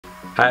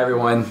Hi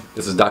everyone,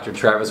 this is Dr.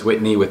 Travis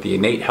Whitney with the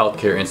Innate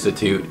Healthcare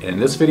Institute, and in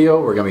this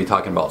video we're going to be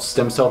talking about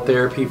stem cell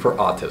therapy for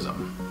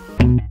autism.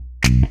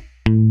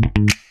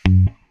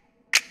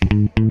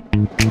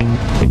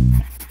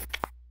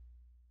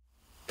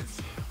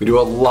 We do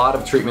a lot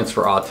of treatments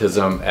for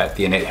autism at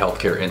the Innate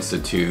Healthcare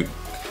Institute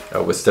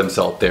with stem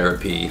cell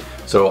therapy.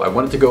 So I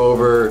wanted to go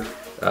over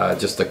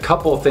just a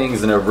couple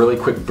things in a really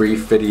quick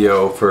brief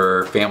video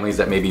for families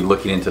that may be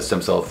looking into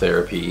stem cell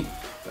therapy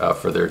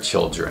for their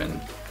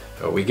children.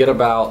 We get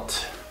about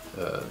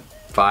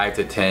 5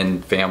 to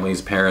 10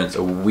 families, parents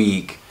a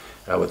week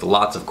with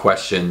lots of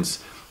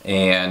questions,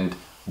 and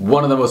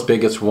one of the most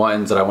biggest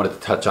ones that I wanted to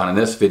touch on in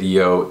this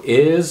video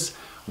is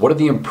what are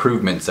the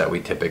improvements that we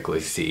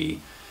typically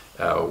see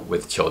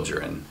with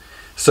children.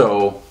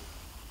 So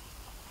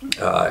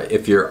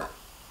if you're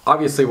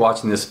obviously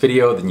watching this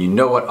video, then you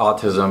know what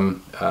autism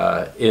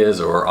is,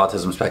 or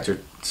autism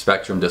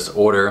spectrum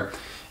disorder,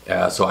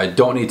 so I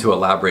don't need to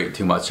elaborate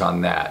too much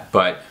on that,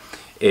 but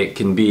it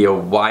can be a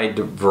wide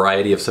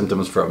variety of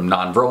symptoms from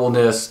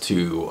nonverbalness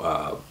to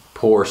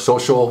poor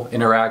social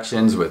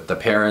interactions with the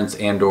parents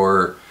and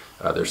or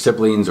their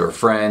siblings or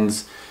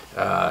friends.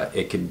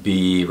 It could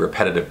be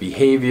repetitive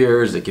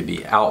behaviors, it could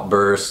be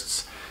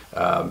outbursts.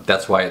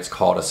 That's why it's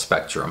called a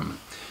spectrum.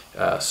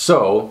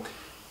 In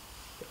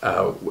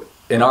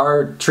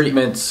our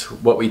treatments,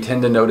 what we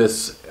tend to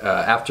notice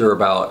after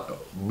about a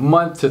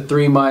month to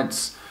 3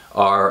 months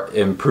are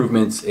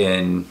improvements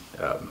in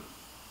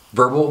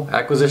verbal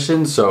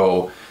acquisition,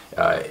 so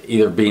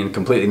either being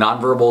completely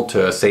nonverbal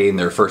to saying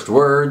their first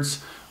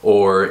words,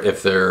 or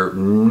if they're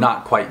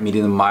not quite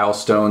meeting the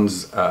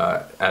milestones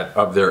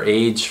of their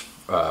age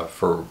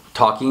for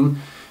talking,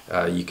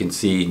 you can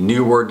see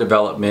new word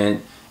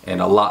development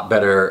and a lot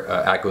better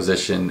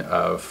acquisition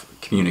of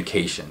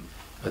communication.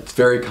 It's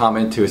very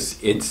common to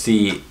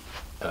see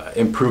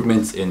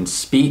improvements in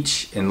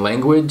speech and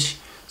language,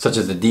 such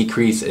as a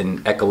decrease in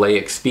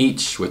echolaic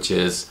speech, which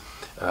is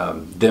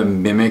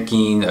them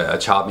mimicking, a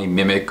child may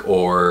mimic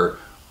or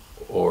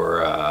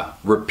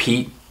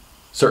repeat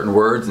certain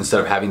words instead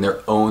of having their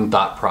own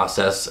thought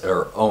process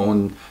or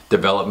own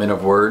development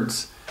of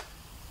words.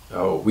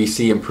 We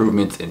see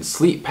improvements in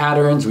sleep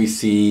patterns, we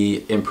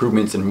see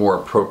improvements in more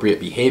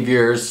appropriate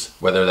behaviors,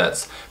 whether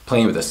that's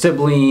playing with a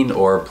sibling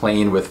or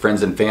playing with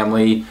friends and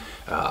family.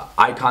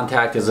 Eye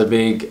contact is a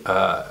big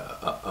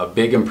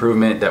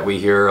improvement that we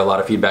hear a lot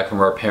of feedback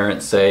from our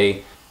parents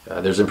say.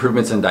 There's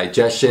improvements in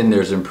digestion,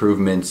 there's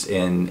improvements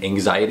in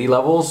anxiety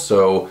levels,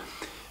 so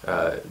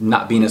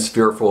not being as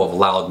fearful of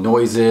loud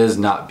noises,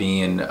 not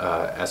being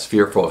as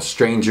fearful of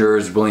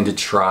strangers, willing to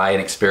try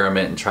and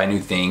experiment and try new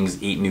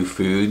things, eat new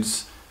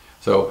foods.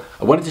 So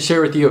I wanted to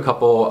share with you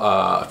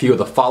a few of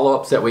the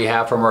follow-ups that we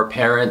have from our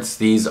parents.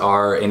 These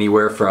are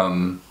anywhere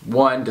from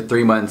 1 to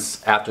 3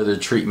 months after the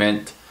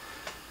treatment.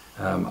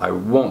 I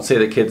won't say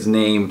the kid's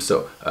name.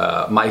 So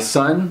my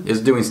son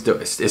is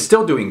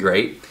still doing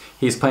great.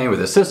 He's playing with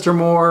his sister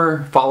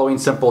more, following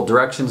simple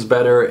directions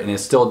better, and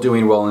is still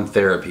doing well in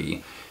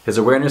therapy. His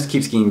awareness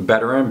keeps getting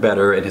better and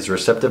better, and his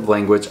receptive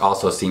language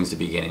also seems to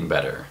be getting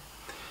better.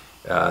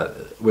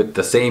 With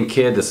the same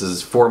kid, this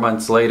is 4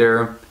 months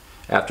later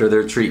after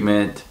their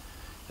treatment.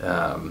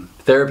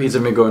 Therapies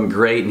have been going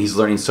great, and he's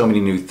learning so many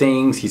new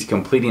things. He's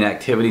completing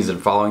activities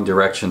and following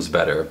directions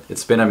better.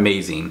 It's been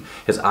amazing.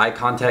 His eye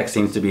contact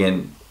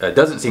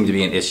doesn't seem to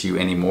be an issue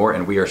anymore,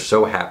 and we are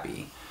so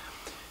happy.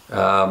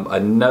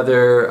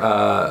 Another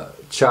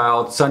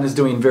son is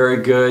doing very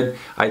good.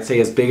 I'd say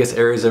his biggest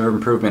areas of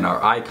improvement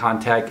are eye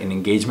contact and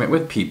engagement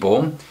with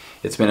people.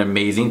 It's been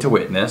amazing to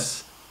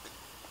witness.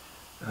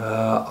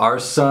 Our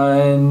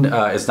son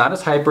is not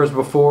as hyper as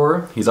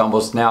before. He's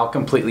almost now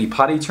completely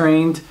potty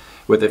trained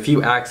with a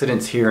few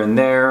accidents here and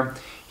there.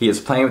 He is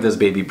playing with his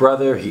baby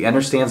brother. He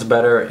understands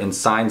better and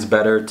signs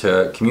better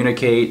to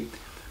communicate,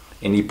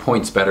 and he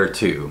points better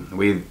too.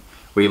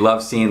 We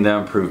love seeing the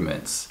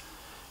improvements.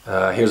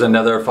 Here's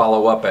another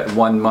follow-up at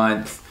 1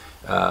 month.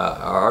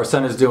 Our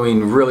son is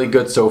doing really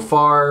good so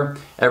far.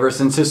 Ever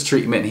since his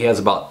treatment, he has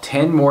about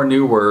 10 more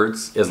new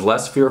words, is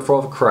less fearful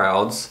of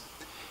crowds.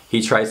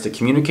 He tries to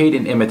communicate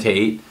and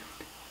imitate.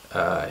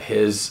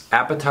 His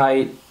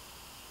appetite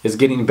is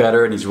getting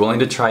better, and he's willing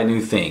to try new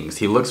things.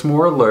 He looks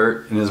more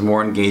alert and is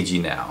more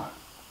engaging now.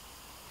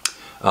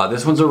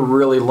 This one's a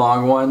really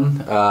long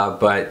one,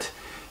 but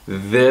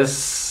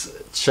this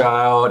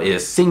child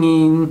is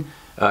singing.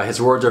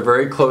 His words are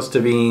very close to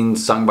being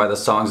sung by the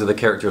songs of the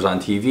characters on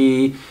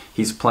TV.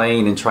 He's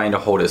playing and trying to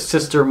hold his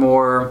sister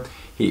more.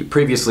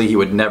 Previously he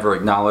would never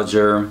acknowledge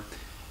her.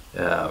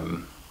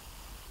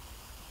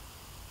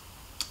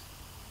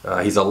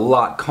 He's a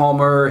lot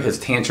calmer. His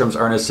tantrums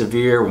aren't as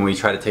severe when we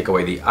try to take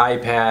away the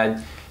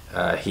iPad.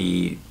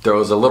 He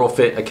throws a little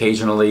fit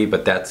occasionally,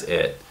 but that's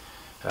it.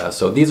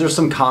 So these are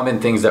some common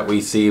things that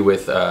we see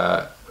with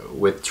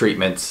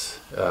treatments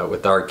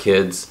with our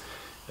kids.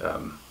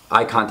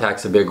 Eye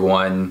contact's a big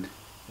one,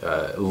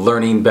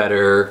 learning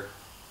better,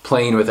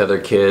 playing with other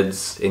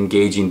kids,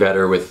 engaging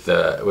better with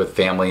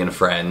family and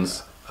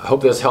friends. I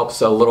hope this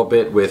helps a little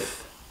bit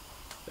with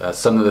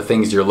some of the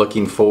things you're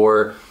looking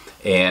for.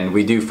 And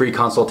we do free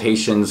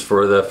consultations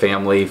for the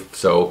family.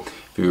 So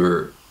if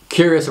you're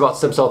curious about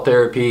stem cell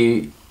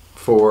therapy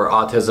for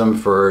autism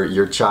for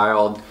your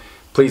child,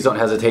 please don't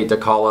hesitate to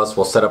call us.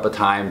 We'll set up a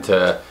time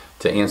to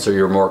answer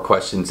your more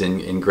questions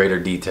in greater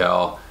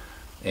detail.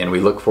 And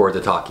we look forward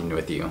to talking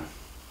with you.